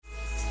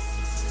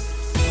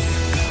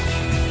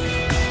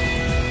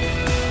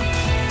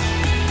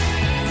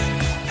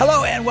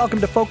and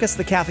welcome to Focus,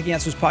 the Catholic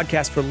Answers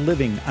podcast for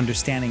living,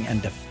 understanding,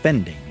 and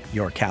defending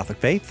your Catholic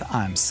faith.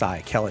 I'm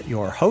Cy Kellett,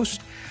 your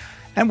host,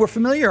 and we're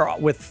familiar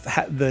with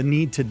the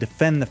need to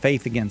defend the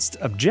faith against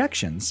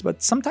objections,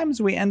 but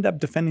sometimes we end up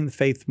defending the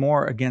faith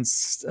more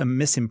against a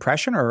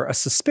misimpression or a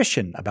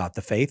suspicion about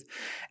the faith,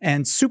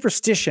 and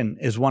superstition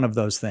is one of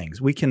those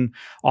things. We can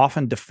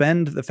often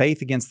defend the faith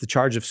against the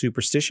charge of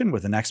superstition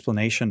with an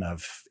explanation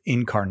of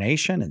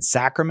incarnation and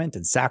sacrament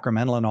and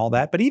sacramental and all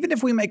that, but even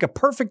if we make a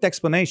perfect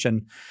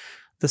explanation,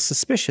 the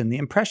suspicion, the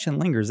impression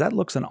lingers. That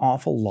looks an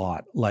awful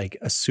lot like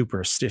a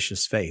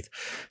superstitious faith.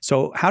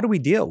 So how do we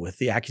deal with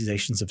the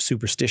accusations of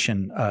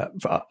superstition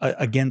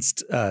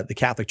against the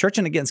Catholic Church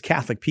and against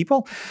Catholic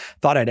people?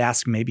 Thought I'd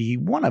ask maybe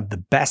one of the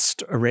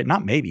best,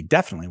 not maybe,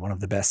 definitely one of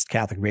the best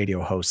Catholic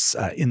radio hosts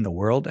in the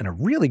world, and a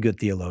really good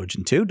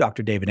theologian too.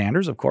 Dr. David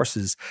Anders, of course,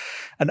 is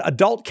an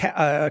adult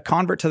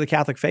convert to the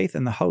Catholic faith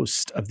and the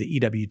host of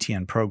the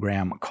EWTN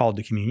program Called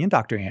to Communion.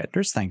 Dr.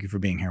 Anders, thank you for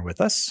being here with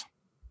us.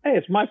 Hey,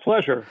 it's my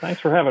pleasure.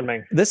 Thanks for having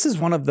me. This is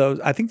one of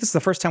those, I think this is the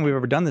first time we've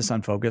ever done this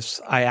on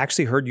Focus. I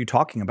actually heard you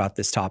talking about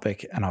this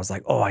topic, and I was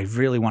like, I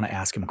really want to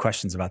ask him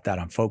questions about that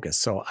on Focus.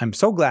 So I'm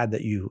so glad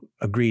that you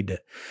agreed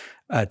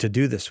to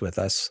do this with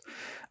us.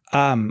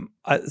 Well,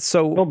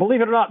 believe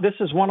it or not, this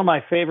is one of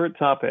my favorite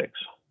topics.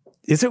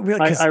 Is it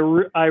really?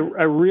 I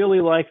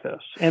really like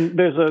this. And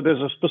there's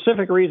a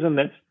specific reason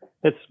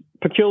that's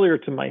peculiar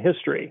to my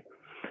history.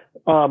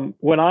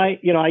 When I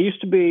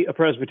used to be a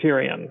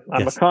Presbyterian.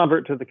 I'm a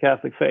convert to the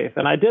Catholic faith,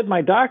 and I did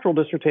my doctoral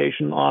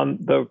dissertation on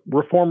the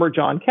reformer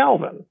John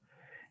Calvin.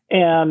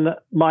 And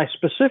my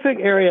specific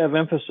area of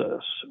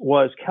emphasis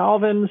was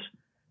Calvin's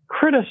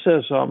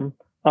criticism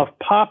of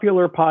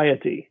popular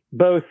piety,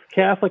 both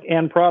Catholic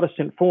and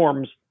Protestant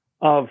forms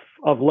of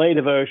lay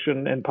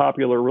devotion and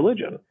popular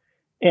religion.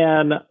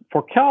 And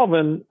for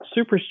Calvin,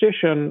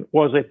 superstition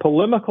was a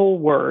polemical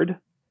word,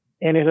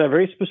 and it had a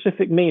very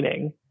specific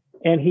meaning.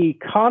 And he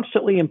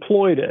constantly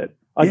employed it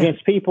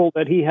against people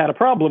that he had a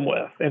problem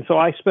with. And so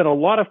I spent a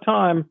lot of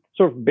time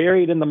sort of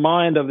buried in the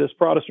mind of this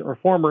Protestant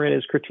reformer in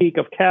his critique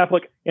of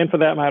Catholic, and for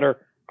that matter,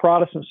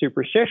 Protestant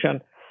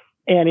superstition.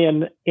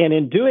 And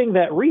in doing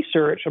that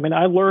research, I mean,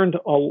 I learned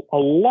a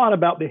lot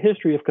about the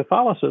history of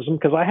Catholicism,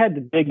 because I had to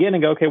dig in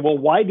and go, okay, well,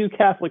 why do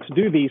Catholics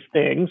do these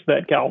things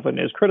that Calvin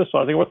is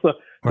criticizing? What's the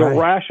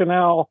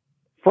rationale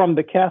from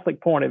the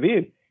Catholic point of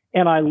view?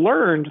 And I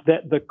learned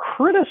that the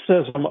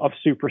criticism of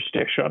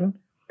superstition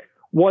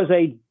was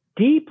a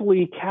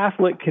deeply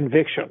Catholic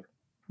conviction,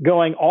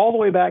 going all the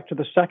way back to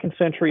the 2nd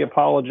century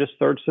apologists,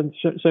 3rd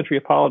century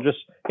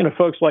apologists,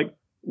 folks like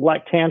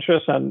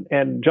Lactantius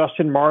and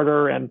Justin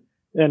Martyr and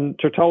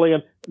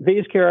Tertullian.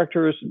 These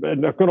characters,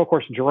 and of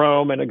course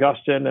Jerome and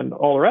Augustine and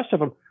all the rest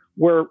of them,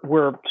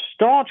 were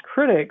staunch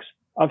critics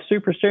of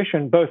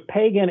superstition, both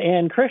pagan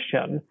and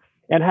Christian,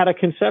 and had a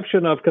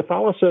conception of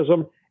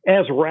Catholicism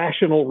as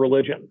rational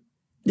religion,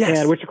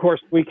 and which, of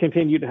course, we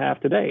continue to have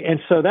today. And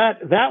so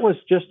that was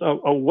just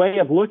a way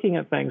of looking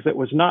at things that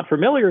was not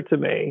familiar to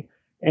me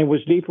and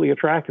was deeply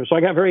attractive. So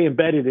I got very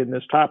embedded in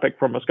this topic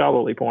from a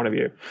scholarly point of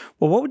view.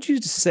 Well, what would you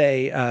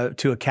say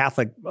to a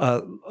Catholic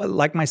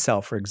like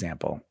myself, for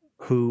example,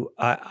 who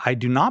I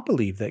do not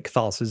believe that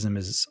Catholicism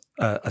is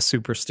a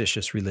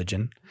superstitious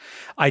religion.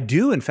 I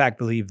do, in fact,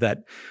 believe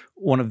that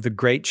one of the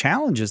great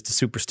challenges to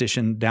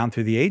superstition down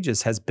through the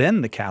ages has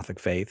been the Catholic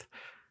faith.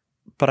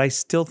 But I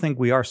still think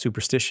we are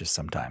superstitious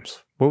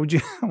sometimes. What would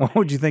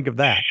you think of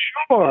that?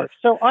 Sure.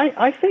 So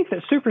I think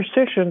that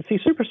superstition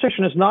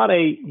is not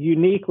a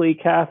uniquely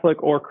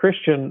Catholic or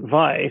Christian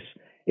vice.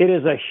 It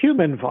is a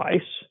human vice,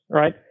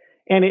 right?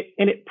 And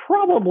it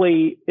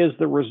probably is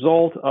the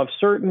result of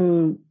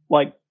certain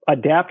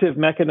adaptive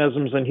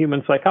mechanisms in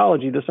human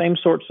psychology, the same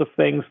sorts of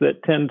things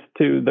that tend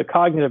to the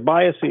cognitive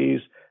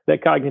biases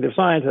that cognitive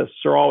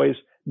scientists are always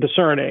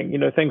discerning,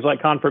 things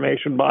like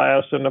confirmation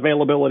bias and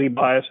availability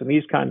bias and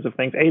these kinds of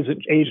things,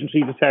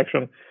 agency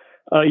detection.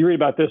 You read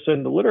about this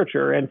in the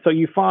literature. And so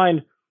you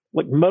find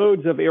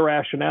modes of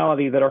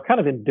irrationality that are kind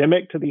of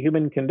endemic to the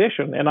human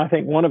condition. And I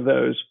think one of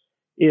those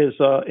is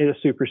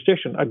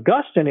superstition.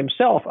 Augustine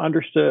himself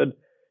understood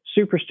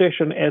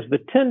superstition as the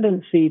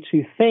tendency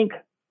to think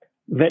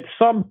that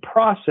some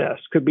process,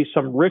 could be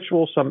some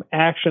ritual, some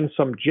action,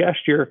 some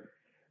gesture,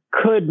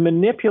 could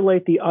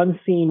manipulate the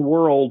unseen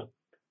world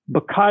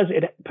because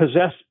it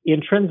possessed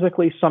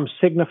intrinsically some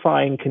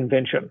signifying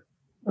convention.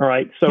 All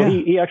right. So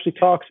he actually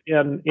talks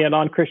in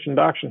On Christian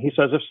Doctrine. He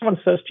says, if someone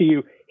says to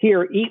you,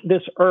 here, eat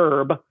this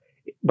herb,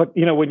 but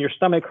when your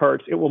stomach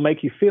hurts, it will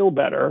make you feel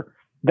better,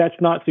 that's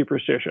not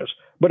superstitious.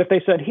 But if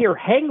they said, here,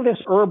 hang this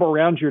herb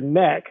around your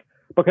neck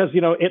because,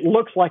 it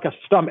looks like a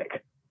stomach,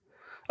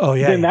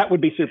 then that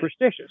would be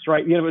superstitious,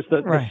 right? It's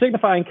the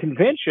signifying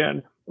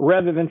convention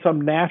rather than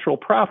some natural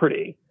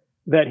property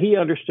that he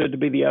understood to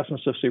be the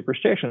essence of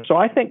superstition. So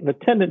I think the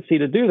tendency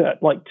to do that,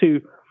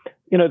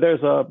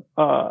 there's a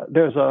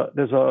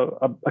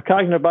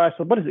cognitive bias.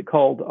 What is it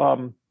called?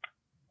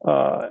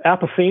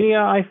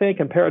 Apophenia, I think,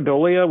 and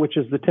pareidolia, which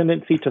is the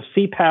tendency to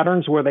see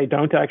patterns where they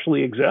don't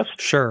actually exist.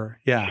 Sure.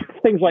 Yeah.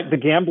 Things like the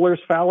gambler's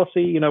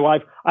fallacy.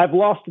 I've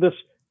lost this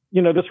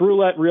this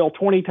roulette reel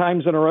 20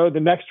 times in a row. The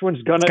next one's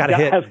has got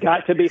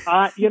to be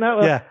hot,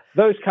 Yeah.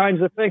 Those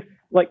kinds of things.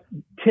 Like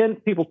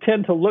people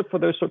tend to look for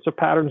those sorts of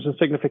patterns and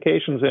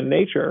significations in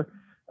nature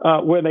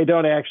when they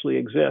don't actually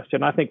exist.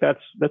 And I think that's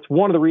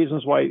one of the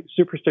reasons why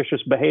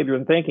superstitious behavior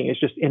and thinking is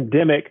just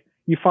endemic.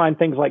 You find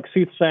things like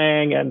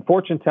soothsaying and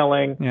fortune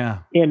telling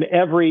in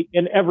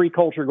every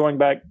culture going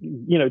back,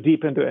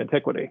 deep into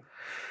antiquity.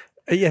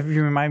 Yeah,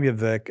 you remind me of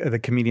the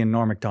comedian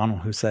Norm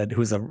Macdonald, who's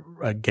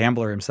a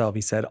gambler himself.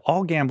 He said,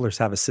 all gamblers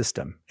have a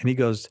system. And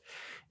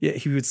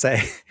he would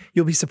say,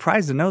 you'll be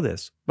surprised to know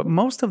this, but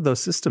most of those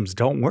systems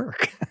don't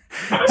work.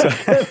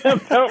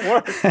 Don't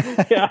work.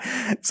 Yeah.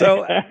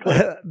 So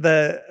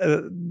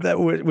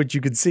exactly. Which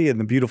you could see in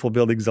the beautiful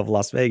buildings of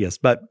Las Vegas.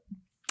 But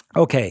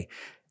okay,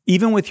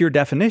 even with your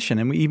definition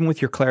and even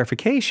with your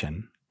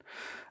clarification,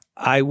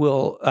 I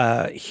will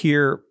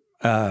hear.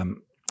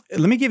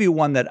 Let me give you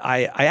one that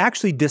I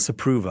actually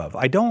disapprove of.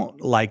 I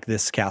don't like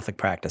this Catholic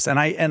practice, and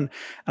I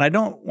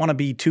don't want to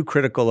be too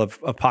critical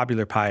of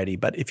popular piety.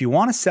 But if you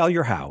want to sell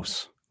your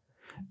house,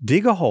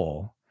 dig a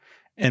hole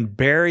and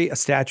bury a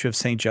statue of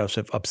Saint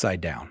Joseph upside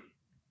down.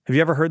 Have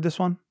you ever heard this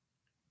one?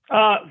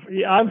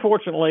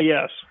 Unfortunately,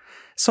 yes.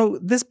 So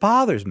this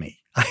bothers me.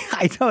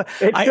 I don't.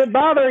 It should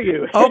bother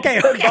you. Okay,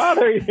 it should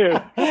bother you.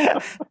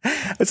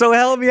 So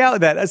help me out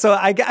with that. So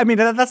I mean,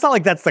 that's not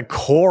like that's the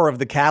core of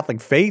the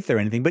Catholic faith or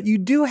anything, but you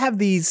do have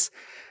these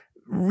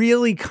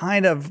really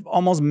kind of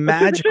almost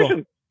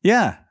magical.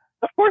 Yeah.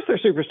 Of course, they're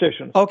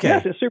superstitions. Okay.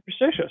 Yes, it's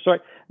superstitious. Right.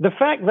 The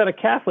fact that a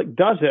Catholic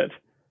does it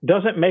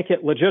doesn't make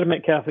it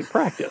legitimate Catholic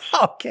practice.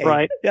 Okay.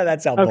 Right. Yeah,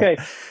 that's helpful. Okay.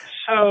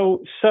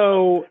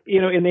 So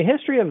in the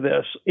history of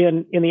this,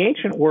 in the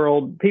ancient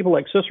world, people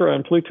like Cicero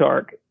and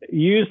Plutarch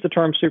used the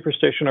term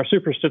superstition, or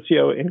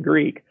superstitio in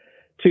Greek,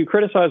 to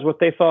criticize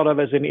what they thought of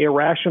as an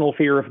irrational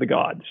fear of the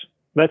gods.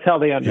 That's how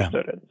they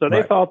understood it. So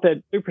they thought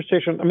that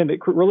superstition,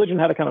 religion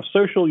had a kind of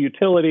social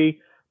utility,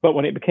 but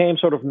when it became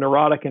sort of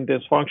neurotic and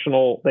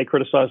dysfunctional, they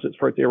criticized it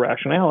for its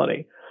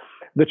irrationality.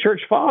 The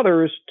church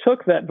fathers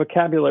took that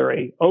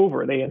vocabulary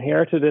over. They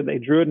inherited it. They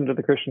drew it into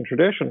the Christian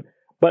tradition,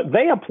 but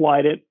they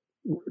applied it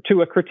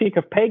to a critique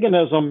of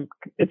paganism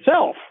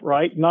itself,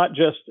 right? Not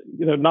just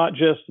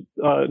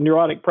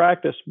neurotic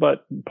practice,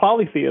 but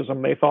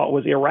polytheism they thought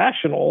was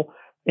irrational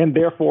and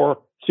therefore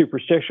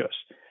superstitious.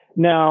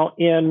 Now,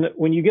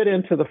 when you get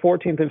into the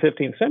 14th and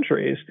 15th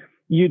centuries,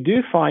 you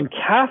do find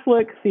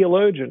Catholic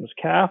theologians,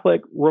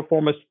 Catholic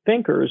reformist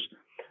thinkers,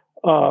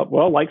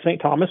 like St.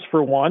 Thomas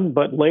for one,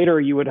 but later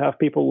you would have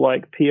people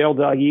like Pierre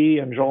d'Ailly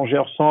and Jean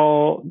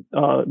Gerson,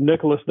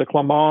 Nicholas de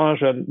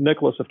Clemanges and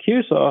Nicholas of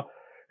Cusa,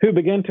 who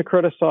begin to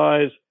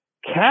criticize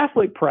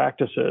Catholic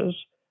practices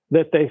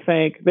that they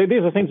think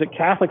these are things that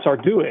Catholics are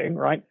doing,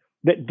 right,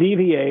 that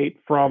deviate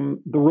from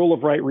the rule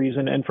of right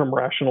reason and from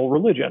rational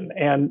religion.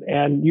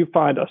 And you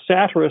find a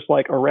satirist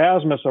like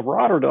Erasmus of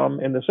Rotterdam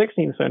in the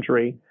 16th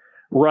century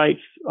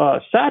writes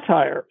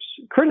satires,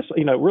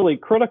 really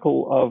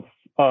critical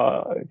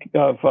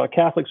of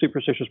Catholic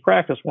superstitious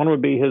practice. One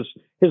would be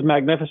his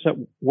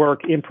magnificent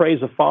work In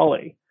Praise of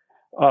Folly,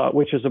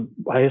 which is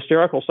a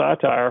hysterical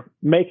satire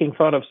making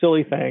fun of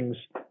silly things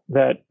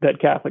that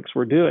Catholics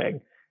were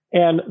doing.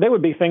 And they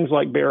would be things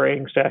like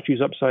burying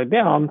statues upside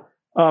down.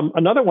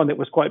 Another one that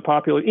was quite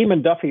popular,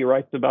 Eamon Duffy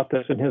writes about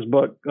this in his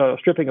book,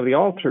 Stripping of the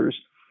Altars,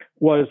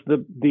 was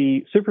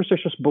the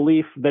superstitious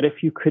belief that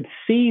if you could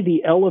see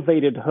the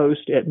elevated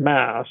host at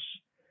Mass,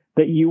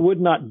 that you would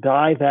not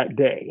die that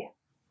day.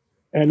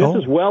 And this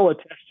is well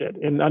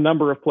attested in a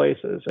number of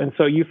places. And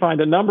so you find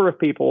a number of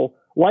people,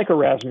 like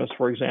Erasmus,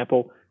 for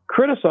example,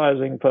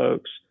 criticizing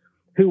folks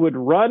who would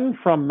run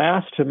from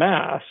Mass to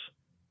Mass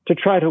to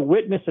try to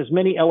witness as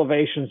many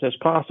elevations as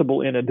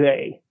possible in a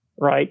day,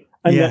 right?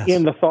 And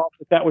in the thought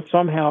that would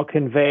somehow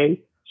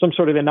convey some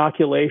sort of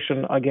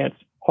inoculation against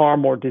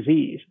harm or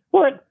disease.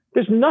 Well,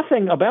 there's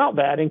nothing about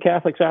that in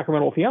Catholic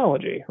sacramental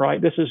theology,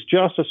 right? This is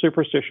just a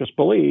superstitious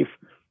belief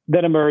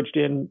that emerged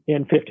in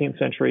 15th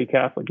century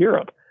Catholic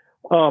Europe.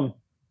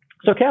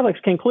 So Catholics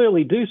can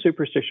clearly do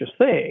superstitious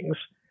things,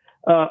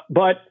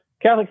 but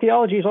Catholic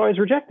theology has always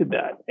rejected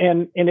that.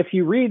 And if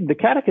you read the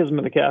Catechism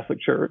of the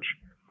Catholic Church,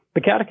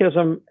 the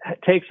Catechism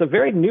takes a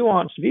very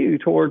nuanced view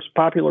towards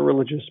popular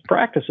religious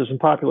practices and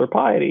popular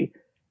piety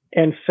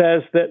and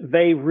says that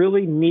they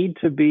really need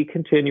to be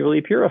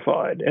continually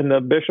purified. And the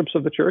bishops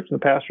of the church and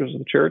the pastors of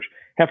the church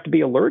have to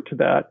be alert to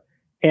that.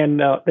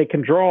 And they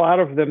can draw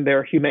out of them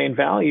their humane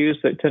values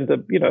that tend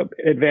to,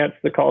 advance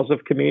the cause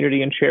of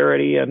community and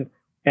charity and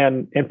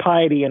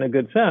piety in a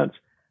good sense.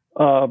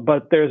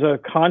 But there's a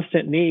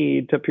constant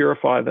need to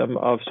purify them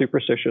of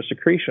superstitious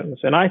secretions.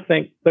 And I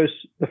think the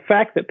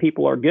fact that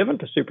people are given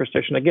to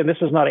superstition, again, this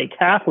is not a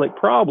Catholic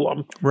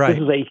problem. Right.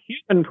 This is a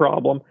human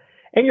problem.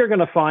 And you're going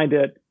to find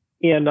it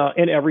in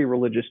every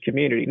religious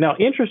community. Now,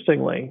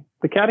 interestingly,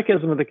 the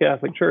Catechism of the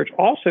Catholic Church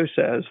also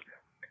says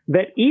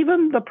that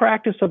even the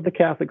practice of the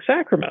Catholic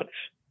sacraments,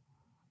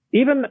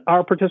 even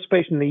our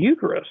participation in the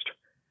Eucharist,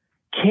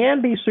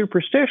 can be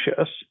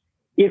superstitious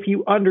if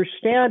you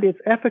understand its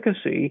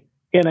efficacy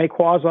in a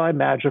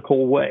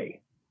quasi-magical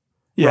way.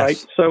 Yes.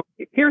 Right? So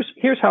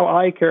here's how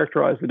I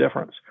characterize the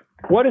difference.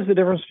 What is the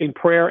difference between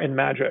prayer and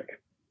magic?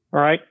 All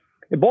right?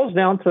 It boils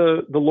down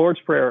to the Lord's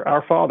Prayer,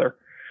 Our Father.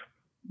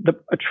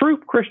 A true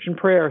Christian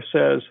prayer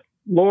says,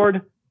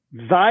 Lord,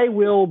 thy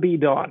will be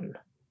done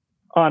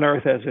on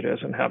earth as it is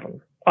in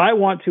heaven. I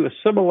want to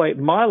assimilate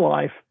my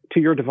life to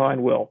your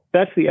divine will.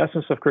 That's the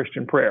essence of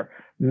Christian prayer.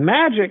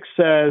 Magic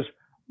says,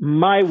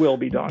 my will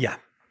be done. Yeah,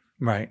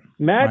 right.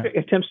 Magic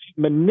attempts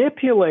to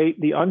manipulate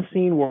the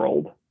unseen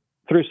world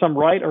through some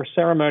rite or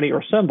ceremony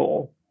or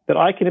symbol that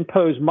I can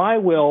impose my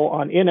will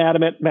on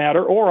inanimate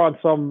matter or on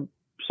some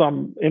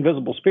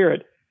invisible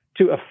spirit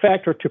to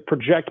affect or to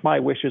project my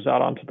wishes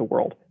out onto the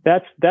world.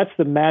 That's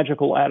the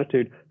magical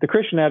attitude. The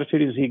Christian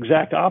attitude is the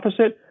exact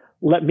opposite.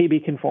 Let me be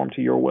conformed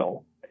to your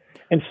will.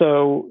 And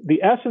so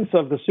the essence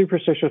of the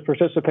superstitious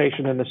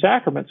participation in the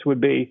sacraments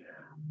would be,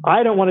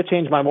 I don't want to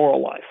change my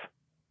moral life.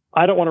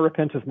 I don't want to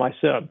repent of my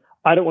sin.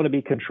 I don't want to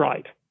be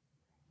contrite.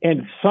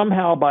 And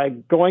somehow by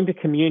going to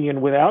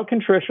communion without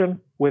contrition,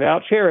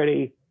 without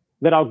charity,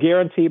 that I'll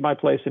guarantee my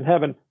place in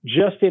heaven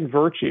just in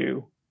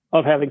virtue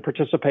of having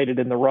participated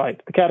in the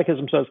rite. The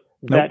Catechism says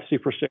that's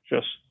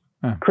superstitious.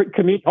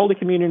 Holy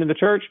Communion in the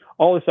Church,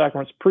 all the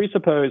sacraments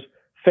presuppose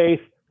faith,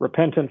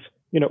 repentance,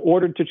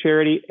 ordered to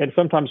charity, and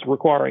sometimes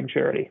requiring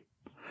charity.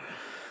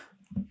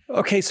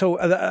 Okay, so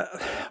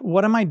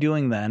what am I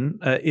doing then?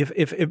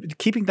 If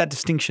keeping that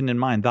distinction in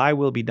mind, thy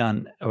will be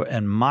done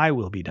and my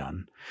will be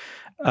done,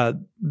 I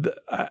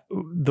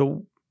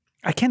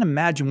can't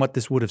imagine what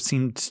this would have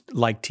seemed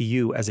like to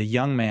you as a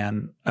young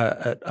man,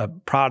 a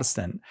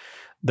Protestant,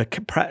 the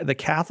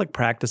Catholic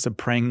practice of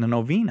praying the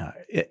novena.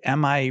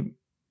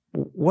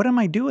 What am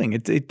I doing?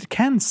 It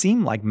can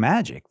seem like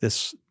magic,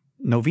 this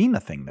novena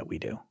thing that we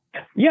do.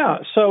 Yeah.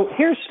 So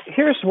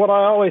here's what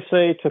I always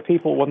say to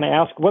people when they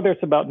ask, whether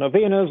it's about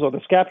novenas or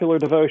the scapular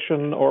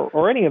devotion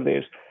or any of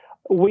these.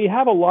 We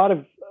have a lot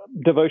of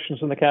devotions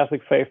in the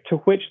Catholic faith to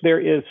which there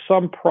is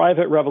some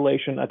private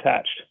revelation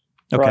attached.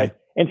 Okay. Right?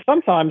 And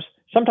sometimes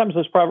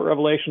those private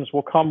revelations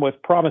will come with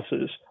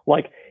promises,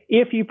 like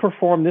if you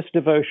perform this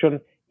devotion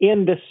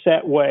in this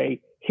set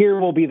way, here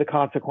will be the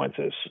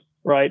consequences,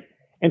 right?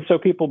 And so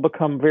people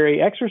become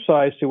very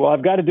exercised to, well,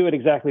 I've got to do it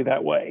exactly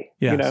that way,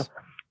 Yes.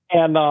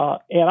 And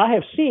I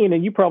have seen,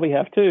 and you probably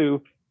have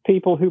too,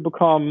 people who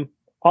become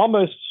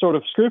almost sort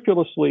of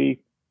scrupulously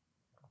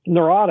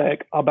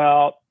neurotic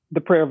about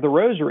the prayer of the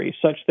Rosary,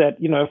 such that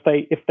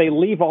if they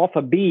leave off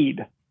a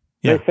bead,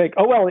 they think,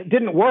 oh well, it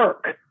didn't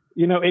work.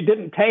 It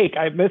didn't take.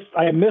 I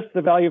missed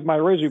the value of my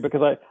Rosary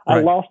because I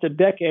lost a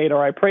decade,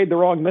 or I prayed the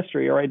wrong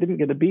mystery, or I didn't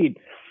get a bead.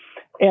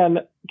 And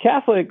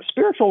Catholic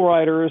spiritual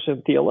writers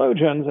and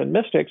theologians and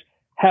mystics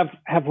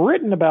have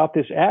written about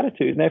this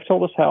attitude, and they've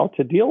told us how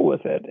to deal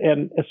with it.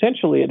 And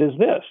essentially it is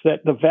this,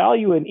 that the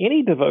value in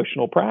any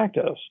devotional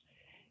practice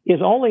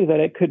is only that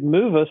it could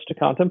move us to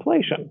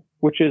contemplation,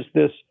 which is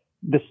this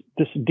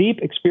deep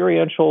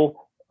experiential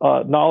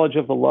knowledge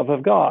of the love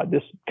of God,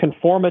 this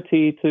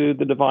conformity to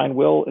the divine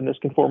will, and this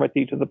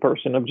conformity to the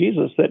person of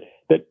Jesus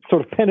that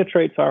sort of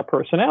penetrates our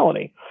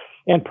personality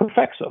and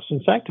perfects us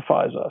and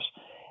sanctifies us.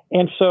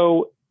 And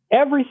so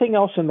everything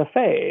else in the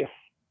faith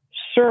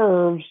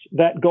serves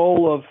that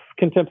goal of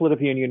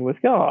contemplative union with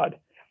God.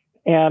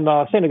 And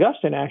St.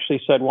 Augustine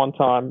actually said one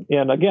time,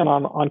 and again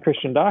on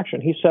Christian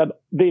doctrine, he said,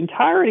 the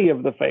entirety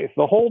of the faith,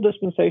 the whole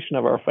dispensation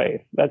of our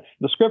faith, that's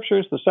the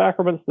scriptures, the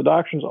sacraments, the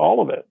doctrines,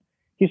 all of it,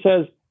 he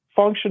says,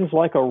 functions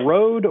like a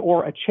road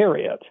or a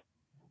chariot,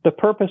 the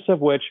purpose of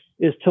which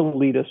is to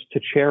lead us to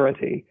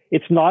charity.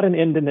 It's not an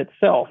end in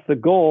itself. The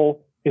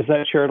goal is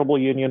that charitable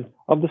union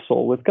of the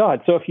soul with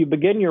God. So if you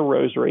begin your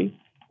rosary,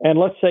 and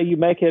let's say you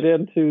make it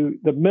into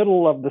the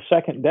middle of the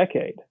second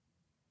decade,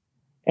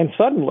 and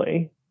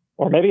suddenly,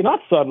 or maybe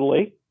not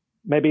suddenly,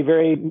 maybe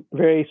very,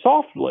 very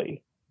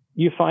softly,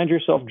 you find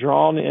yourself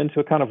drawn into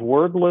a kind of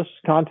wordless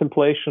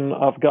contemplation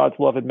of God's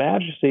love and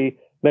majesty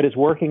that is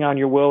working on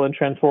your will and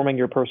transforming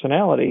your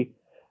personality.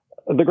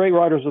 The great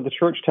writers of the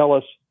church tell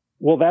us,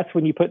 well, that's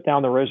when you put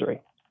down the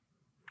rosary.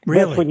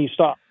 Really? That's when you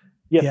stop.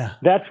 Yes, yeah.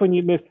 That's when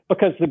you move,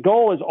 because the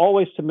goal is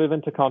always to move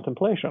into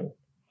contemplation.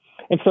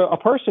 And so a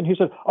person who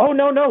says, oh,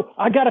 no,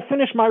 I got to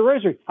finish my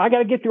rosary. I got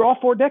to get through all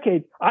 4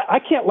 decades. I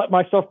can't let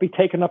myself be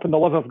taken up in the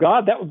love of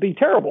God. That would be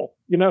terrible.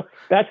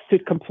 That's to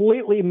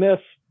completely miss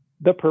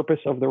the purpose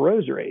of the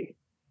rosary.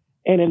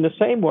 And in the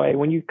same way,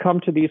 when you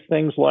come to these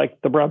things like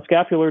the Brown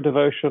Scapular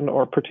devotion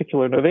or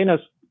particular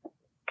novenas,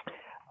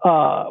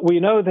 we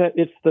know that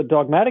it's the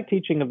dogmatic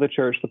teaching of the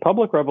church, the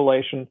public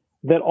revelation,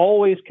 that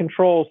always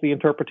controls the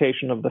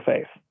interpretation of the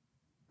faith.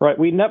 Right?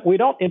 We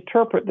don't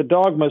interpret the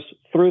dogmas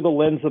through the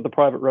lens of the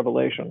private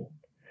revelation.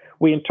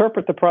 We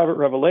interpret the private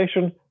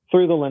revelation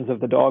through the lens of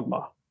the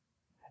dogma.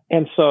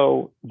 And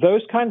so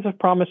those kinds of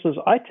promises,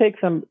 I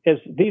take them as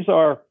these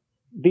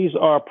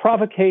are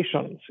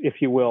provocations,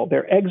 if you will.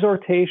 They're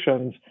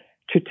exhortations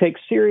to take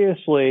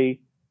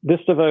seriously this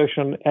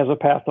devotion as a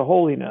path to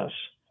holiness.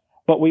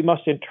 But we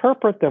must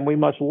interpret them, we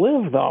must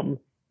live them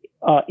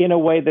in a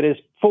way that is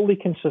fully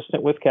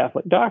consistent with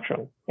Catholic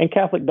doctrine. And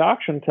Catholic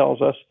doctrine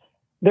tells us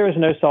there is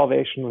no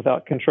salvation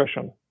without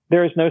contrition.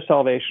 there is no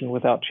salvation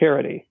without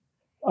charity.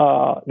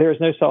 There is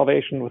no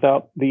salvation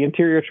without the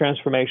interior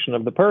transformation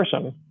of the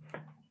person.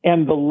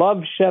 And the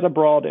love shed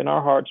abroad in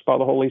our hearts by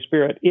the Holy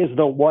Spirit is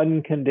the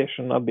one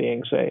condition of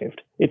being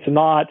saved. It's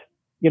not,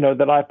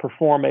 that I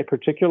perform a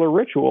particular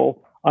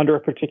ritual under a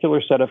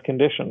particular set of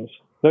conditions.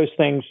 Those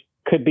things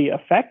could be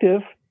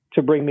effective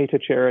to bring me to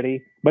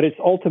charity, but it's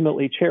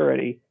ultimately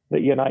charity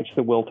that unites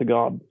the will to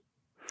God.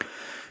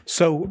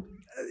 So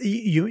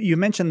you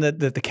mentioned that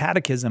the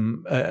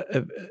Catechism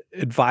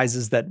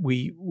advises that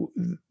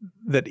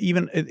that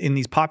even in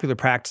these popular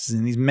practices,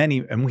 in these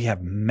many, and we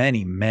have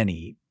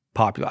many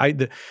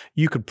popular,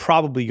 you could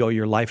probably go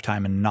your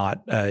lifetime and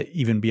not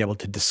even be able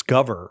to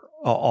discover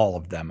all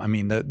of them. I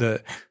mean,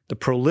 the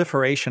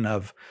proliferation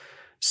of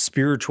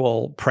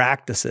spiritual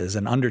practices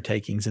and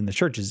undertakings in the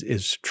church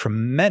is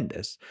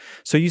tremendous.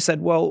 So you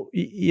said, well,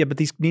 yeah, but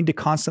these need to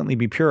constantly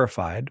be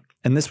purified,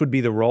 and this would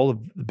be the role of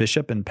the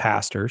bishop and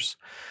pastors.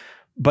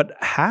 But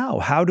how?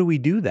 How do we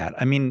do that?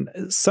 I mean,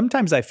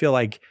 sometimes I feel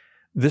like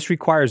this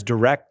requires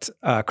direct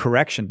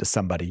correction to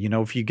somebody.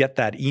 If you get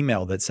that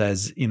email that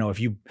says, if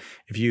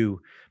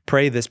you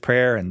pray this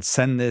prayer and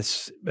send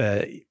this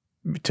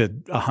to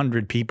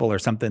 100 people or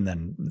something,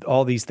 then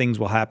all these things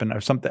will happen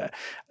or something.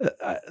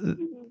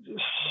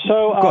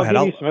 So I'll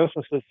give you some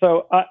instances.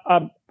 So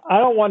I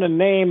don't want to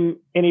name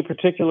any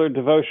particular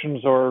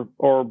devotions or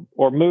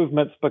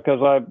movements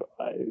because I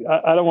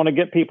don't want to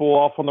get people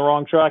off on the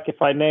wrong track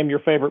if I name your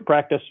favorite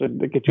practice and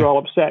get you all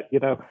upset,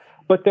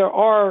 But there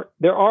are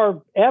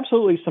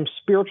absolutely some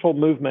spiritual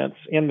movements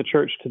in the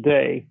church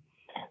today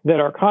that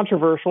are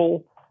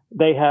controversial.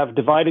 They have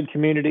divided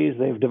communities.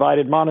 They've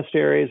divided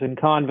monasteries and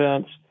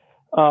convents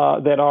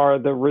that are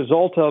the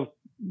result of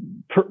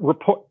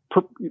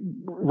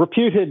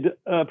reputed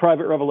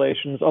private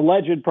revelations,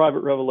 alleged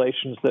private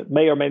revelations that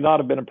may or may not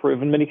have been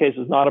approved, in many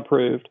cases not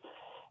approved.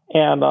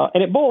 And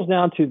it boils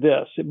down to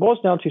this. It boils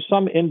down to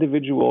some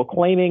individual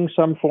claiming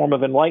some form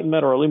of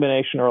enlightenment or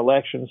illumination or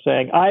election,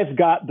 saying, I've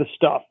got the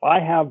stuff. I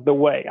have the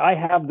way. I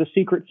have the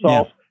secret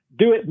sauce. Yeah.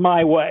 Do it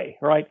my way,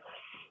 right?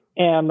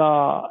 And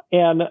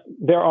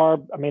there are,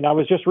 I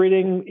was just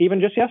reading even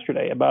just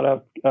yesterday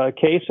about a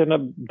case in a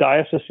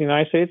diocese in the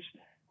United States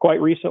quite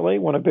recently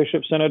when a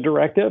bishop sent a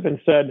directive and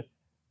said,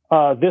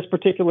 this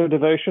particular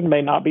devotion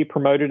may not be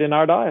promoted in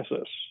our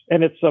diocese.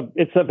 And it's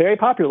a very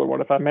popular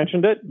one. If I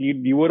mentioned it,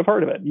 you would have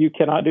heard of it. You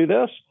cannot do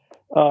this.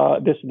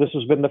 This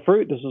has been the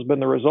fruit. This has been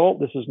the result.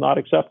 This is not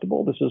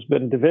acceptable. This has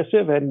been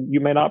divisive, and you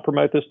may not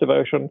promote this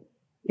devotion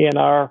in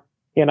our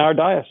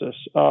diocese.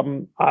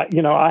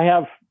 I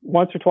have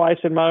once or twice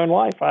in my own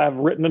life, I have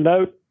written a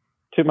note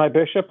to my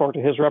bishop or to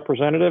his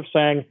representative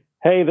saying,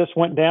 hey, this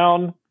went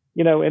down,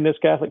 in this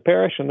Catholic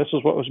parish, and this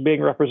is what was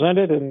being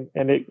represented, and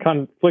it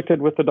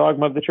conflicted with the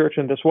dogma of the church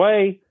in this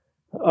way.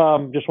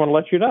 Just want to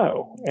let you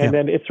know. And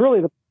then it's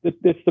really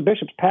it's the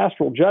bishop's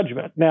pastoral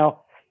judgment.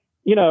 Now,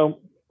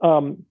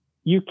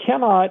 you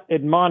cannot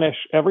admonish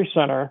every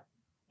sinner,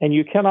 and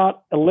you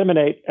cannot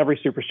eliminate every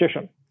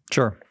superstition.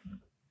 Sure.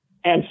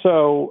 And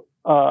so,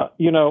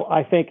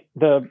 I think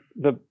it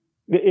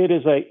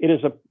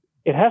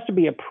has to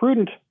be a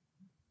prudent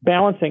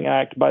balancing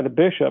act by the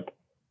bishop.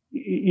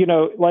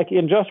 Like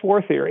in just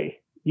war theory,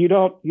 you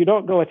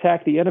don't go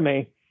attack the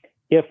enemy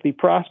if the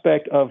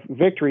prospect of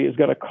victory is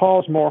going to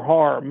cause more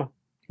harm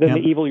than the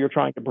evil you're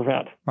trying to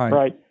prevent.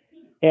 Right.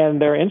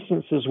 And there are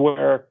instances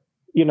where,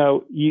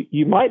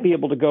 you might be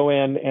able to go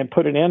in and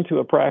put an end to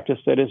a practice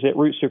that is at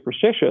root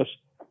superstitious,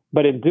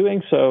 but in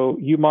doing so,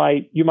 you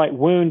might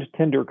wound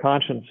tender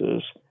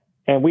consciences.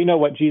 And we know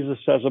what Jesus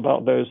says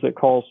about those that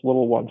cause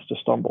little ones to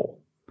stumble.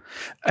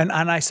 And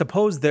I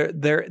suppose this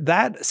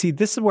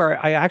is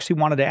where I actually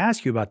wanted to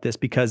ask you about this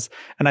because,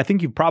 and I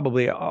think you've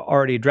probably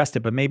already addressed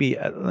it, but maybe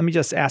let me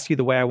just ask you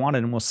the way I wanted,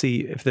 and we'll see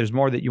if there's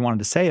more that you wanted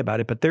to say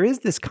about it. But there is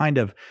this kind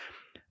of,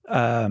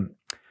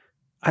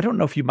 I don't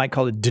know if you might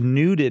call it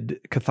denuded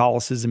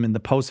Catholicism in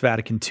the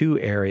post-Vatican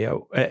II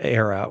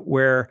era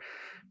where,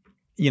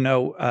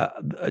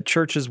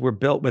 churches were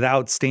built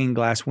without stained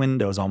glass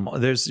windows.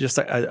 Almost, there's just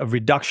a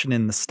reduction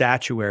in the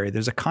statuary.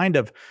 There's a kind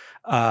of,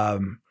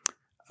 and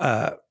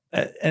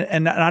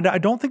I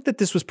don't think that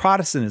this was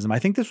Protestantism. I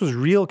think this was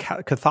real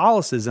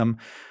Catholicism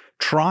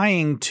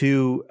trying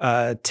to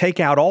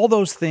take out all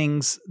those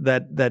things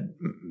that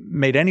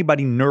made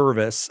anybody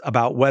nervous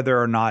about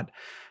whether or not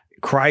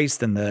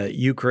Christ and the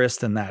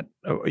Eucharist and that,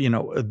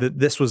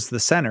 this was the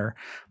center.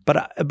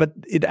 But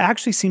it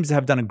actually seems to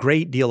have done a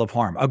great deal of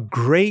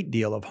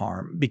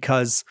harm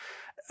because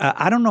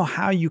I don't know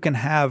how you can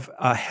have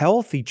a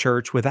healthy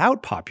church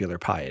without popular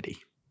piety.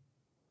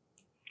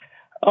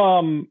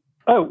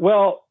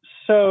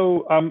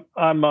 So I'm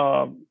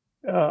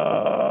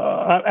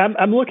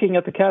looking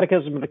at the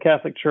Catechism of the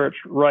Catholic Church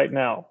right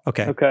now.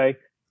 Okay.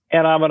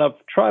 And I'm going to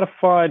try to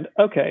find.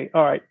 Okay.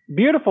 All right.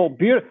 Beautiful.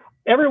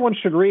 Everyone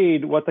should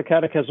read what the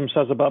Catechism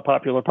says about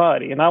popular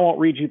piety, and I won't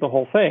read you the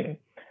whole thing.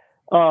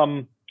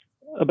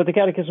 But the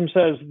Catechism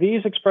says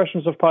these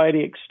expressions of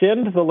piety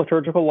extend the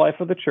liturgical life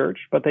of the Church,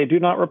 but they do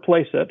not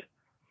replace it.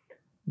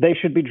 They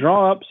should be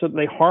drawn up so that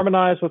they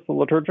harmonize with the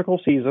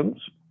liturgical seasons.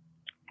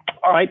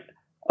 All right.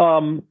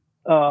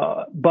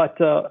 But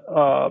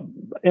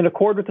in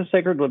accord with the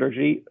sacred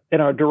liturgy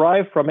and are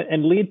derived from it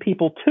and lead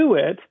people to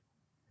it,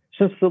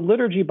 since the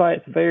liturgy by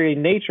its very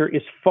nature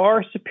is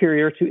far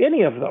superior to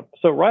any of them.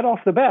 So right off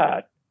the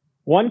bat,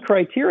 one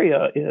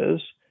criteria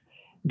is,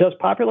 does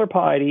popular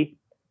piety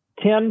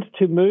tend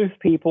to move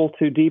people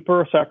to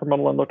deeper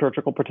sacramental and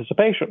liturgical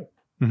participation?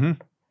 Mm-hmm.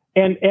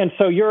 And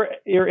so your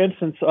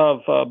instance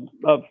of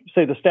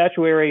say the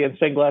statuary and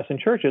stained glass in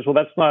churches, well,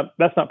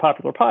 that's not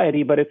popular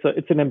piety, but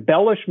it's an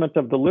embellishment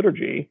of the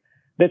liturgy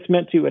that's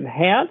meant to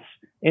enhance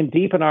and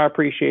deepen our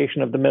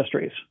appreciation of the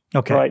mysteries.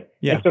 Okay. Right.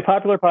 Yeah. And so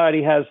popular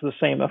piety has the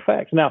same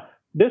effect. Now,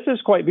 this is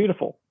quite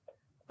beautiful.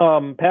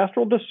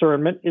 Pastoral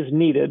discernment is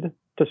needed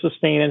to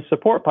sustain and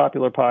support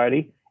popular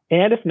piety,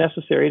 and if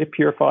necessary, to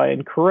purify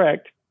and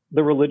correct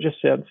the religious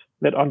sense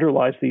that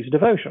underlies these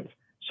devotions.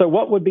 So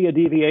what would be a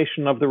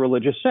deviation of the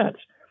religious sense?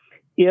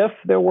 If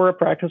there were a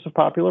practice of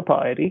popular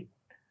piety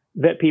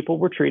that people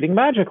were treating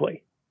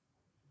magically,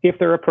 if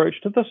their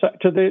approach to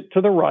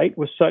the rite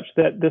was such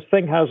that this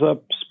thing has a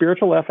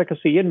spiritual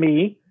efficacy in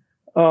me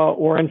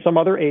or in some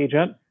other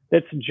agent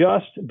that's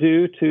just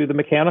due to the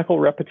mechanical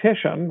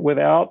repetition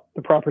without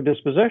the proper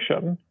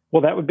disposition,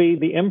 well, that would be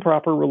the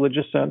improper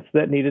religious sense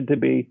that needed to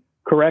be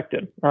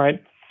corrected. All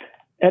right.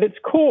 At its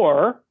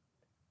core,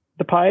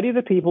 the piety of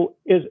the people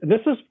is,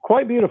 this is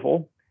quite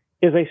beautiful,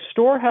 is a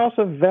storehouse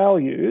of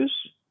values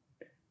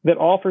that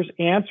offers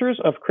answers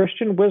of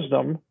Christian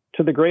wisdom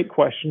to the great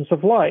questions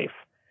of life.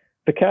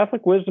 The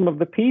Catholic wisdom of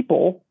the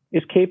people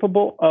is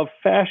capable of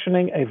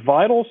fashioning a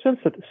vital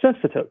synthesis.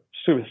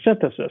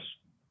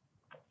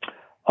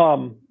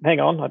 Hang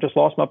on, I just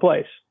lost my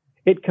place.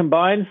 It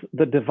combines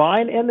the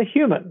divine and the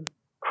human,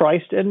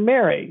 Christ and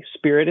Mary,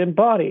 spirit and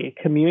body,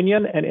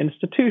 communion and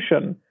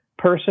institution,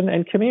 person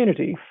and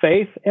community,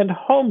 faith and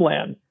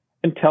homeland,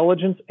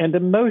 intelligence and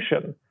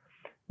emotion.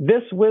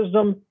 This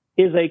wisdom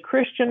is a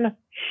Christian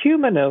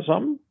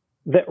humanism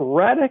that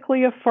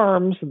radically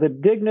affirms the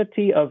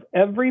dignity of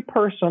every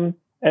person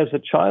as a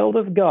child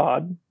of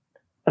God,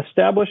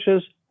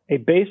 establishes a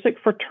basic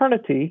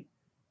fraternity,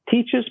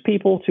 teaches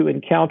people to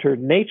encounter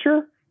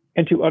nature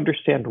and to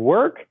understand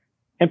work,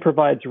 and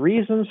provides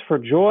reasons for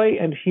joy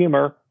and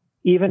humor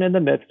even in the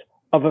midst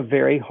of a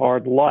very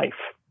hard life.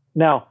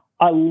 Now,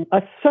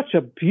 that's such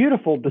a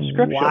beautiful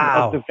description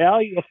of the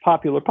value of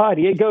popular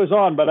piety. It goes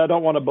on, but I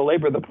don't want to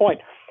belabor the point.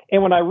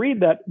 And when I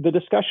read that, the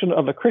discussion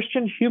of a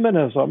Christian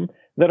humanism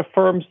that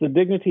affirms the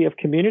dignity of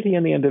community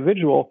and the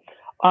individual,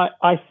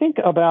 I think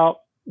about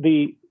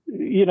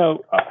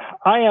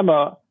I am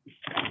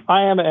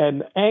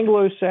an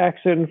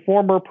Anglo-Saxon,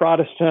 former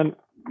Protestant,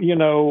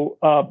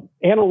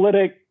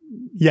 analytic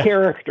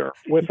character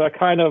with a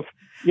kind of,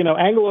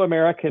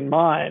 Anglo-American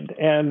mind.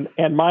 And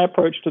my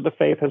approach to the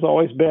faith has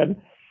always been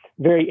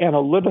very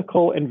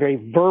analytical and very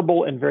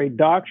verbal and very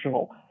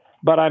doctrinal.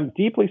 But I'm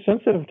deeply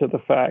sensitive to the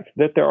fact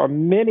that there are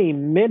many,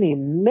 many,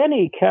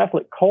 many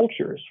Catholic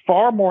cultures,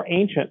 far more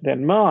ancient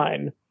than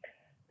mine,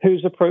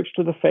 whose approach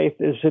to the faith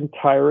is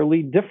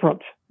entirely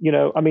different.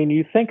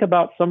 You think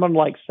about someone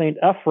like St.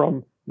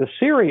 Ephrem the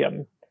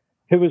Syrian,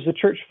 who was a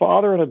church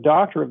father and a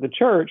doctor of the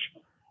church,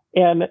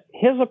 and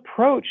his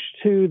approach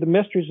to the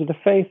mysteries of the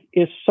faith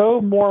is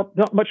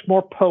not much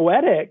more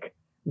poetic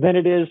than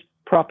it is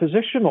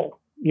propositional.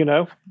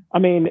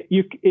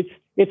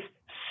 It's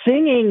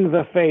singing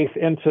the faith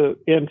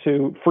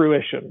into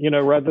fruition,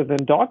 rather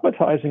than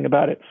dogmatizing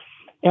about it.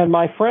 And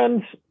my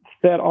friends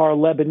that are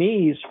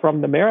Lebanese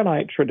from the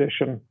Maronite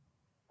tradition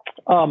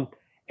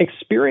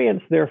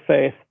experience their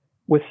faith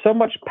with so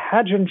much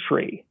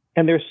pageantry,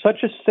 and there's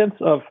such a sense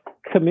of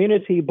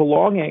community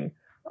belonging,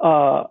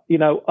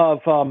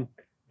 of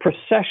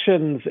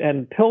processions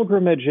and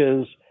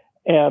pilgrimages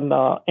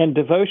and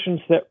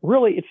devotions that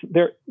really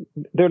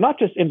they're not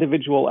just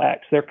individual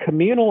acts, they're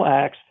communal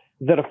acts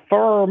that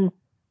affirm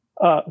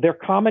their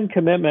common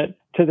commitment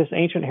to this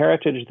ancient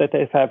heritage that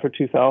they've had for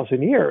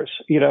 2,000 years.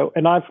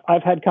 And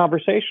I've had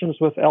conversations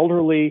with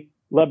elderly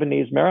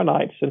Lebanese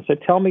Maronites and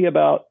said, "Tell me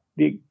about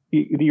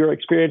your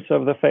experience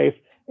of the faith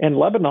in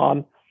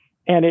Lebanon."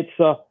 And it's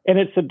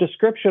a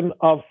description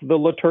of the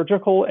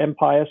liturgical and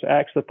pious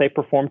acts that they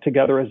perform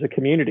together as a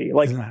community.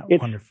 Like,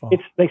 it's wonderful.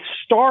 They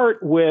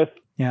start with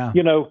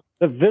the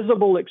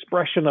visible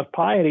expression of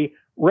piety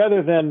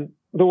rather than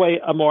the way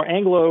a more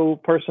Anglo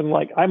person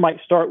like I might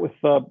start with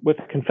a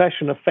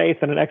confession of faith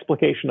and an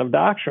explication of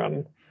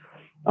doctrine.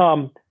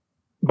 But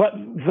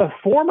the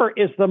former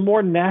is the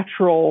more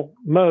natural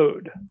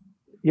mode.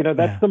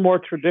 That's the more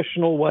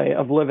traditional way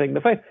of living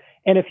the faith.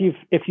 And if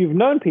you've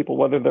known people,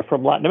 whether they're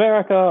from Latin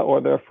America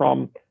or they're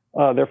from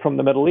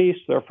the Middle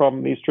East, they're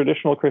from these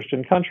traditional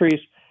Christian countries,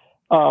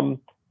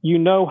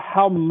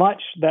 how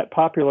much that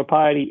popular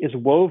piety is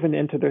woven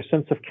into their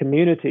sense of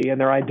community and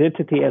their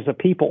identity as a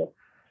people.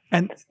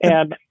 And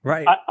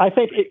right. I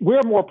think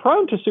we're more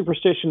prone to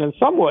superstition in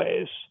some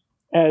ways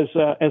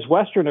as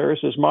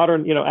Westerners, as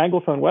modern,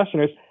 Anglophone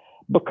Westerners,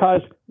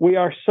 because we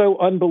are so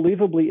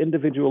unbelievably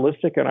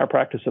individualistic in our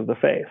practice of the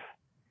faith.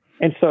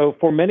 And so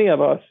for many of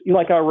us,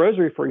 like our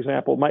rosary, for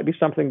example, might be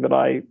something that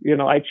I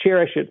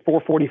cherish at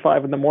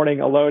 4:45 in the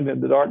morning alone in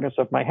the darkness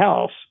of my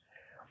house,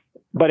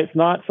 but it's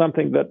not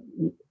something that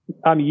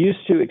I'm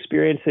used to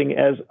experiencing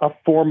as a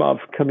form of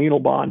communal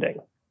bonding.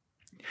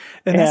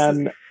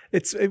 And you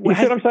see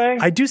what I'm saying?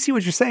 I do see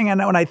what you're saying.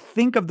 And when I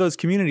think of those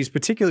communities,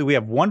 particularly we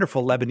have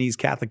wonderful Lebanese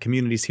Catholic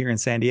communities here in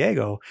San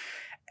Diego,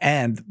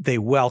 and they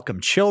welcome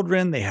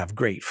children. They have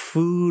great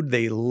food.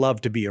 They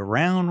love to be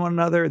around one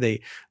another.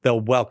 They'll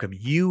welcome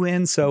you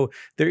in. So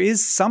there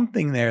is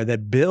something there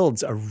that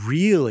builds a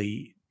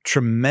really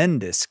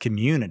tremendous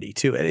community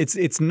to it.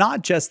 It's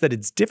not just that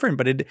it's different,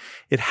 but it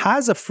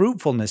has a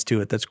fruitfulness to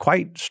it that's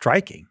quite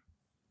striking.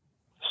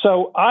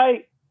 So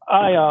I'm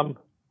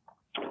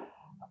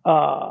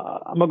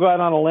gonna go out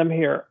on a limb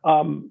here.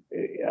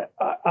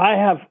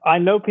 I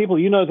know people,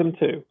 you know them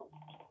too,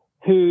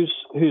 whose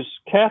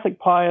Catholic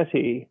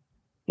piety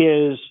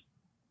is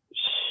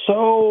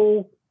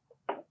so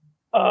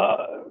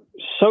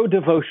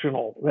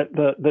devotional that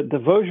the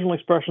devotional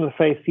expression of the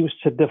faith seems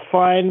to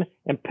define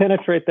and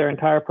penetrate their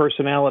entire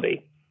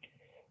personality.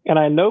 And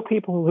I know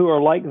people who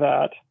are like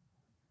that,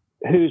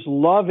 whose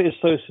love is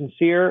so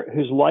sincere,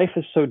 whose life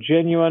is so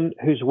genuine,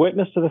 whose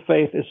witness to the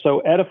faith is so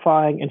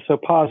edifying and so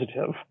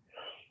positive.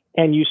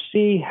 And you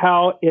see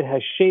how it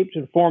has shaped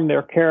and formed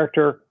their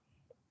character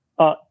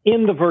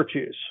in the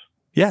virtues.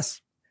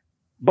 Yes.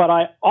 But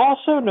I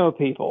also know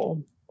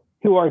people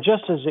who are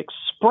just as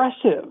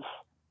expressive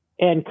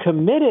and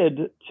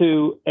committed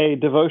to a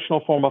devotional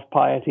form of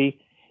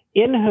piety,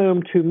 in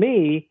whom, to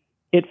me,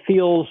 it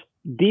feels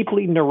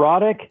deeply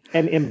neurotic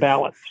and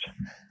imbalanced.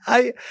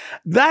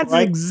 That's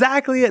right?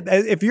 Exactly it.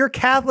 If you're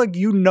Catholic,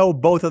 you know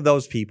both of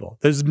those people.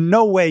 There's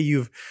no way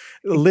you've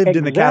lived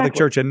in the Catholic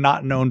Church and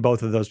not known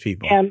both of those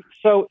people. And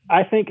so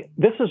I think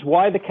this is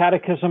why the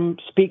Catechism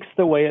speaks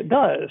the way it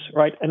does,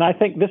 right? And I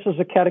think this is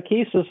a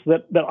catechesis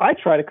that I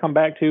try to come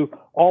back to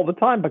all the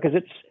time, because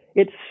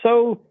it's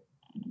so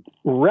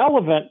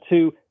relevant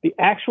to the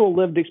actual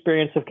lived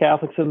experience of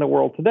Catholics in the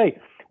world today.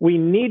 We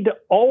need to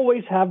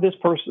always have this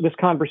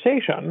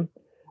conversation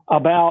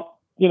about,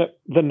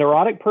 the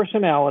neurotic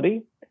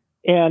personality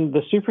and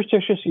the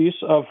superstitious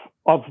use of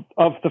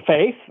the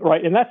faith,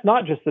 right? And that's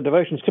not just the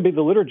devotions, could be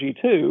the liturgy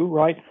too,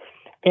 right?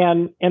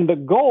 And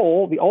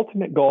the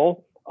ultimate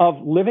goal of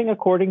living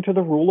according to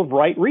the rule of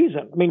right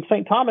reason. I mean,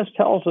 St. Thomas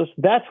tells us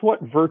that's what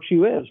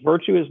virtue is.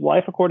 Virtue is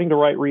life according to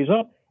right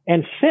reason,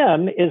 and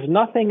sin is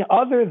nothing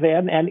other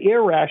than an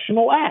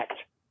irrational act,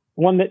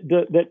 one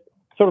that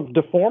sort of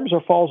deforms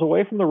or falls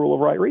away from the rule of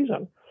right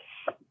reason.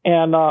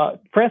 And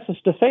Francis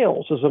de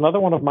Sales is another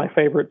one of my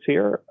favorites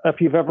here. If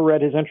you've ever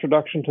read his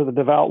Introduction to the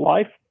Devout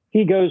Life,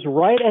 he goes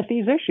right at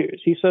these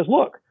issues. He says,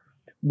 look,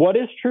 what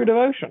is true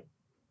devotion?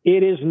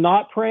 It is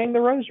not praying the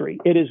rosary.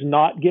 It is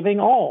not giving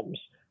alms.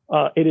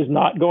 It is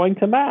not going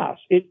to Mass.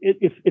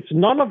 It's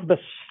none of the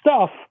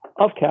stuff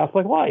of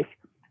Catholic life.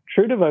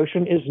 True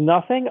devotion is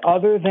nothing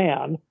other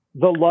than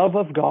the love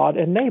of God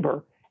and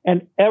neighbor.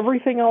 And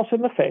everything else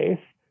in the faith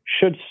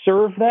should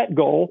serve that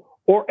goal,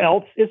 or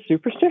else it's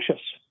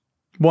superstitious.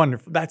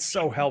 Wonderful. That's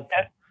so helpful.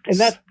 And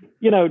that's,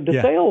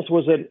 De Sales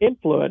was an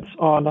influence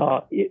on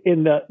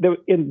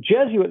in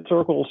Jesuit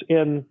circles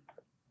in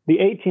the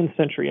 18th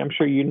century. I'm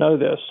sure you know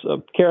this.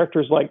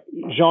 Characters like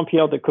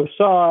Jean-Pierre de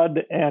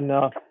Caussade and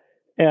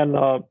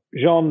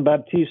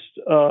Jean-Baptiste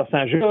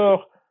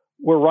Saint-Georges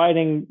were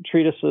writing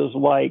treatises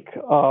like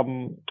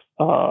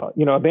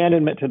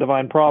Abandonment to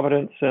Divine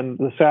Providence and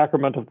The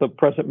Sacrament of the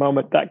Present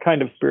Moment, that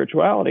kind of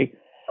spirituality.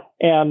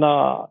 And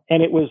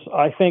it was,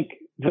 I think,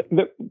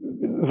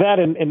 that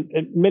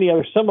and many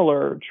other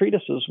similar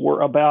treatises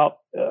were about,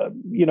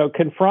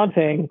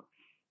 confronting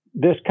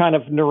this kind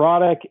of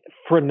neurotic,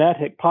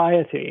 frenetic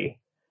piety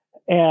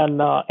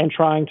and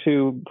trying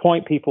to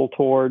point people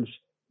towards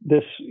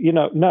this,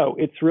 no,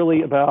 it's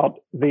really about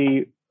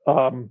the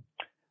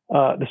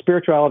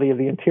spirituality of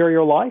the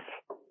interior life,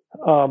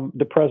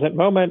 the present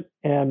moment,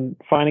 and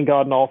finding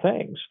God in all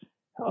things.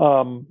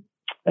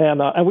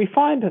 And we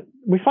find that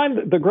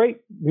the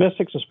great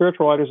mystics and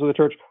spiritual writers of the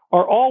Church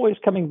are always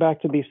coming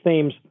back to these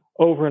themes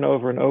over and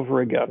over and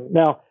over again.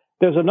 Now,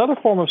 there's another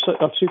form of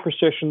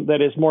superstition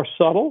that is more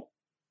subtle,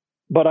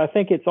 but I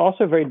think it's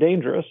also very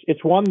dangerous.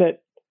 It's one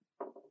that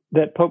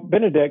Pope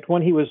Benedict,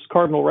 when he was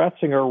Cardinal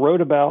Ratzinger,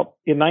 wrote about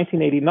in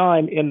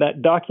 1989 in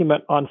that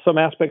document on some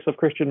aspects of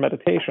Christian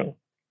meditation.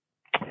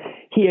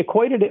 He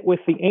equated it with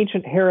the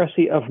ancient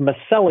heresy of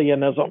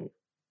Masselianism,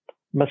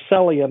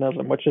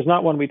 which is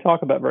not one we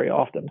talk about very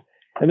often.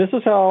 And this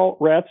is how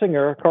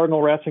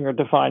Cardinal Ratzinger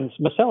defines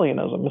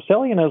Masselianism.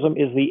 Masselianism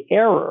is the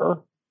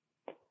error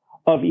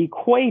of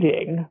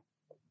equating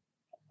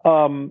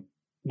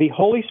the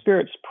Holy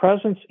Spirit's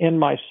presence in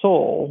my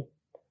soul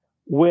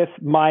with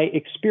my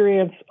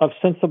experience of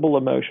sensible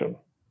emotion.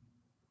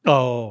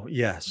 Oh,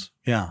 yes.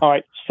 Yeah. All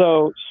right.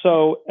 So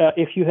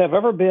if you have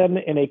ever been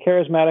in a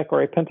charismatic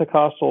or a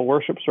Pentecostal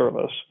worship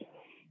service,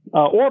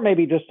 or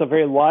maybe just a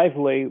very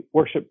lively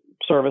worship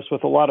service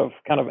with a lot of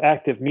kind of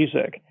active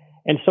music,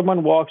 and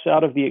someone walks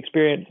out of the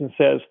experience and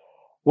says,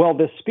 well,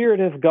 the Spirit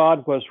of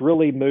God was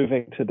really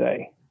moving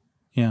today.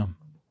 Yeah.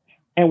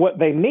 And what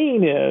they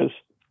mean is,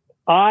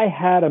 I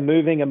had a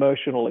moving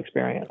emotional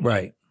experience.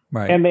 Right.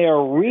 And they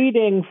are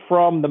reading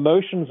from the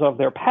motions of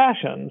their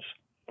passions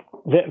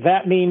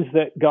that means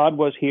that God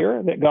was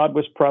here, that God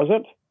was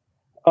present.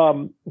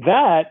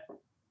 That,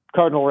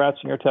 Cardinal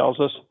Ratzinger tells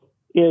us,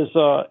 is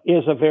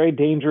a very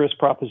dangerous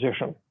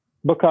proposition,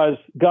 because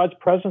God's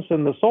presence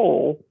in the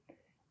soul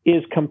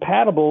is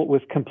compatible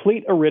with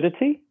complete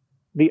aridity,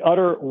 the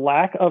utter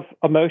lack of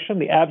emotion,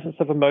 the absence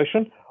of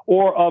emotion,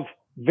 or of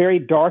very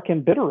dark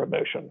and bitter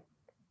emotion.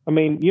 I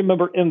mean, you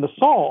remember in the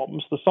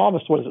Psalms, the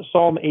psalmist, what is it,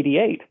 Psalm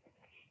 88,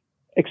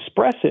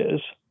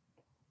 expresses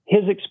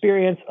his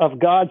experience of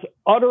God's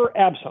utter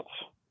absence.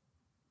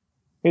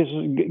 He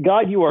says,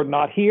 God, you are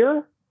not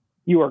here.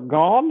 You are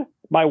gone.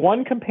 My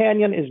one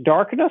companion is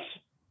darkness.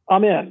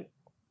 I'm in.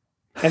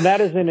 And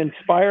that is an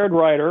inspired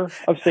writer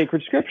of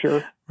sacred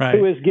scripture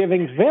who is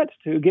giving vent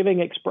to, giving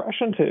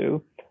expression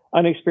to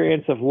an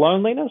experience of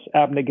loneliness,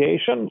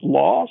 abnegation,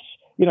 loss.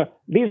 You know,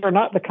 these are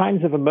not the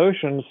kinds of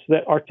emotions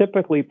that are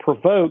typically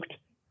provoked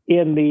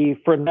in the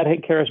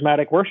frenetic,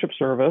 charismatic worship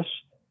service,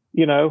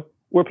 you know,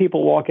 where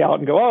people walk out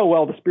and go, oh,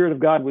 well, the Spirit of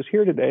God was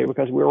here today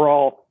because we were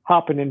all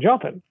hopping and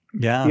jumping.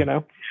 Yeah. You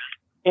know,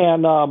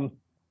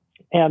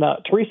 and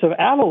Teresa of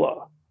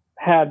Avila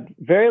had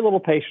very little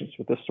patience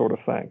with this sort of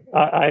thing.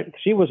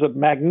 She was a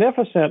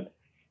magnificent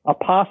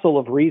apostle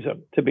of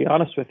reason, to be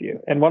honest with you.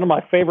 And one of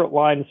my favorite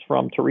lines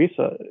from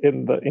Teresa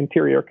in the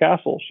Interior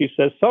Castle, she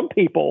says, some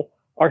people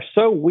are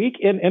so weak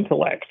in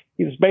intellect,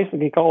 he was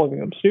basically calling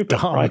them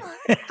stupid, right?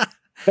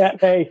 that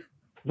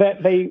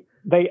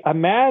they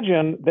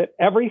imagine that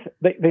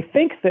they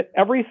think that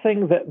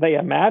everything that they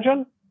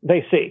imagine,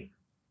 they see.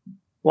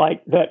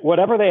 Like that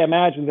whatever they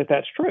imagine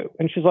that's true.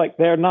 And she's like,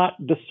 they're not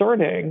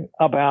discerning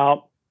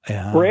about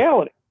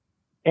reality.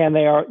 And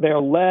they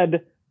are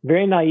led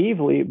very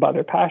naively by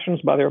their passions,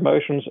 by their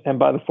emotions, and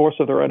by the force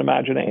of their own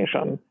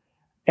imagination.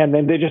 And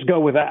then they just go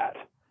with that,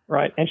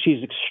 right? And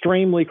she's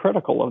extremely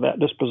critical of that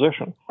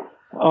disposition.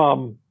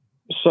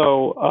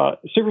 So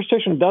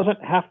superstition doesn't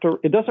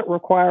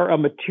require a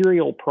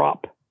material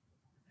prop.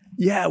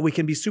 Yeah, we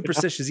can be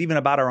superstitious even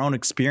about our own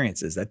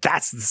experiences.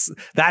 That's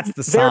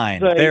the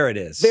sign. There it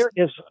is.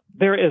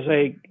 There is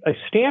a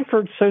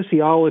Stanford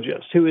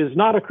sociologist who is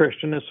not a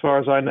Christian, as far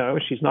as I know.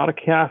 She's not a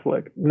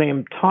Catholic,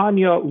 named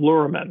Tanya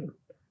Luhrmann.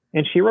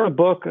 And she wrote a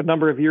book a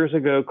number of years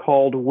ago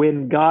called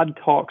When God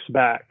Talks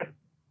Back.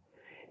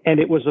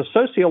 And it was a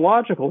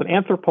sociological and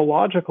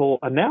anthropological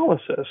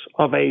analysis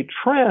of a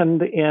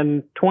trend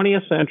in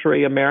 20th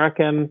century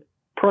American,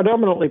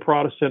 predominantly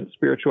Protestant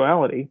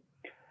spirituality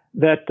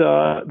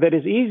that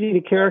is easy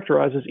to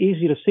characterize, is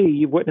easy to see.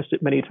 You've witnessed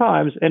it many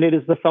times. And it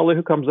is the fellow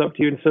who comes up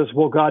to you and says,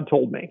 well, God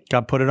told me.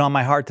 God put it on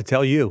my heart to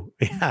tell you.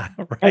 Yeah,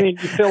 right. I mean,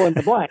 you fill in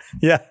the blank.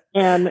 Yeah.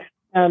 And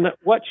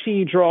what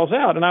she draws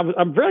out, and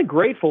I'm very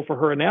grateful for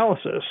her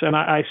analysis, and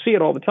I see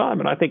it all the time,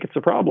 and I think it's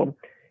a problem,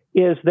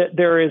 is that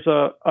there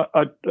are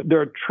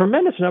a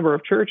tremendous number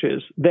of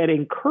churches that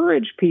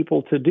encourage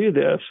people to do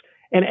this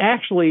and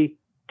actually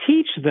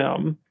teach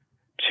them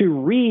to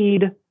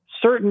read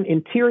certain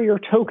interior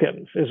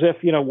tokens, as if,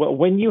 you know, well,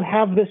 when you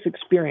have this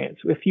experience,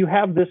 if you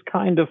have this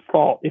kind of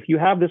thought, if you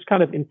have this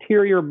kind of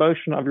interior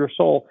motion of your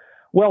soul,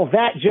 well,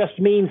 that just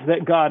means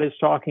that God is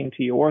talking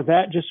to you, or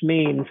that just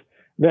means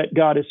that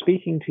God is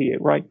speaking to you,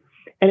 right?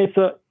 And it's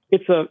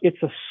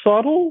a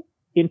subtle,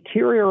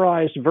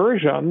 interiorized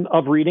version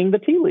of reading the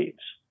tea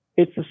leaves.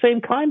 It's the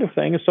same kind of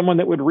thing as someone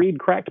that would read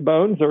cracked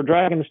bones or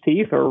dragon's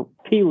teeth or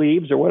tea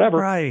leaves or whatever.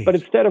 Right. But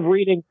instead of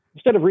reading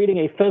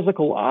a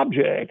physical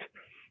object,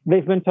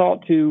 they've been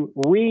taught to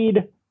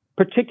read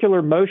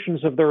particular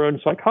motions of their own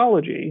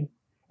psychology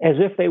as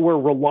if they were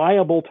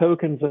reliable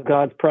tokens of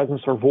God's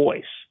presence or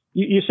voice.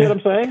 You see what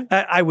I'm saying?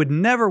 I would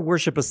never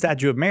worship a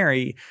statue of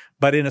Mary,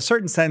 but in a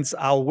certain sense,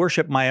 I'll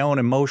worship my own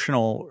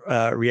emotional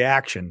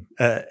reaction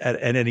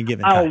at any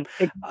given time.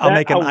 I'll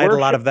make an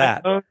idol out of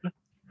that.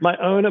 My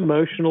own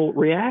emotional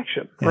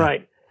reaction,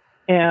 right?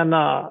 And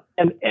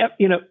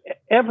you know,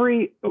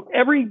 every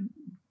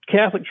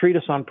Catholic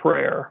treatise on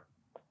prayer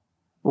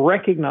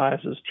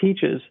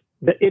teaches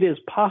that it is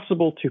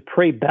possible to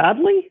pray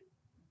badly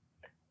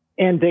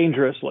and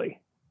dangerously,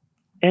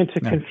 and to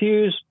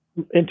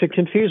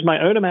confuse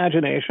my own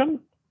imagination,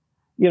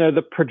 you know,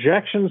 the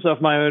projections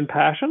of my own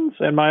passions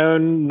and my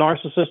own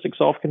narcissistic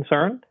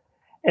self-concern,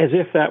 as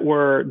if that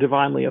were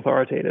divinely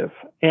authoritative.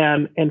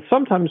 And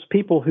sometimes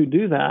people who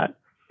do that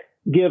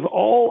give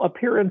all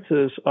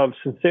appearances of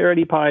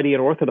sincerity, piety,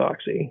 and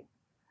orthodoxy,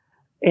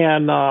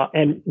 and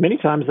many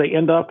times they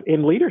end up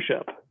in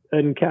leadership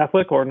in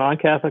Catholic or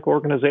non-Catholic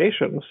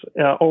organizations,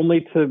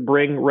 only to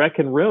bring wreck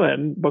and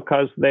ruin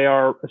because they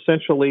are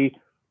essentially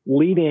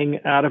leading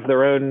out of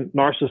their own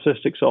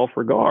narcissistic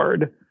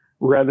self-regard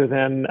rather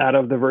than out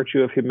of the virtue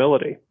of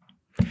humility.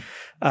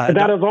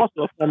 That is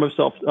also a form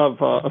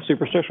of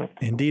superstition.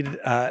 Indeed,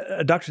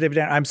 Dr. David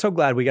Danner, I'm so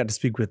glad we got to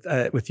speak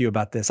with you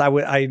about this.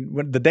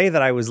 the day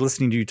that I was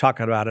listening to you talk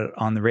about it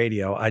on the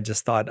radio, I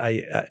just thought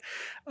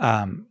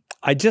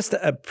I just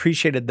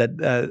appreciated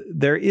that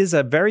there is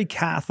a very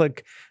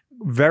Catholic,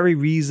 very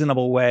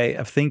reasonable way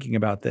of thinking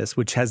about this,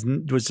 which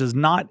is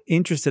not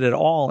interested at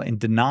all in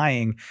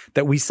denying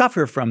that we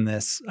suffer from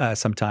this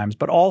sometimes,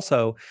 but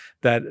also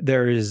that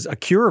there is a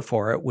cure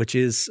for it, which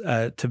is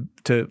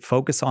to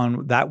focus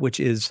on that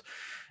which is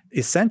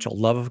essential: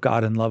 love of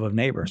God and love of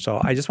neighbor. So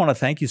I just want to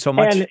thank you so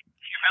much. And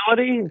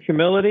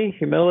humility,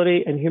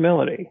 and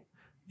humility.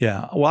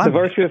 Yeah, well, the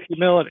virtue of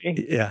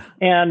humility. Yeah,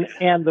 and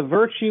the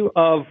virtue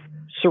of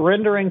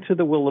surrendering to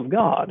the will of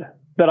God.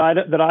 That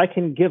I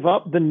can give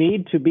up the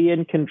need to be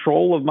in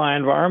control of my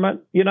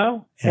environment,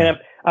 Yeah. And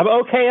I'm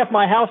okay if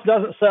my house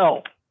doesn't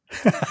sell.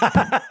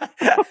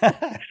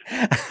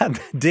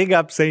 Dig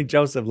up St.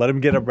 Joseph. Let him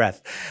get a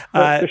breath.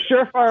 The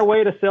surefire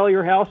way to sell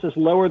your house is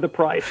lower the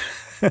price.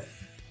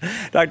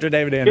 Dr.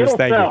 David Anders,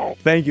 thank you.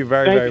 Thank you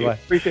very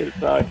much. Appreciate it,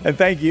 Si. And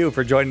thank you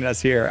for joining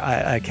us here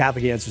at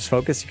Catholic Answers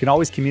Focus. You can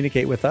always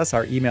communicate with us.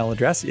 Our email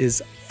address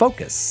is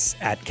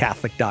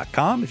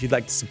focus@catholic.com. If you'd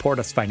like to support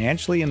us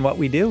financially in what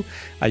we do,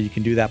 you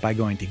can do that by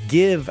going to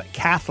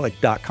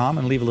givecatholic.com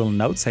and leave a little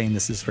note saying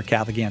this is for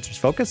Catholic Answers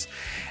Focus.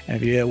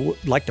 And if you'd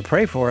like to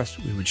pray for us,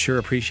 we would sure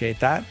appreciate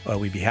that.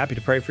 We'd be happy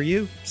to pray for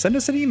you. Send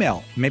us an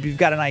email. Maybe you've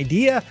got an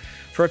idea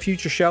for a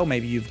future show.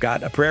 Maybe you've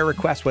got a prayer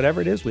request,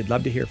 whatever it is. We'd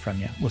love to hear from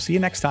you. We'll see you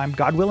next time,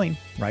 God willing,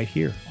 right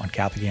here on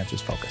Catholic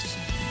Answers Focus.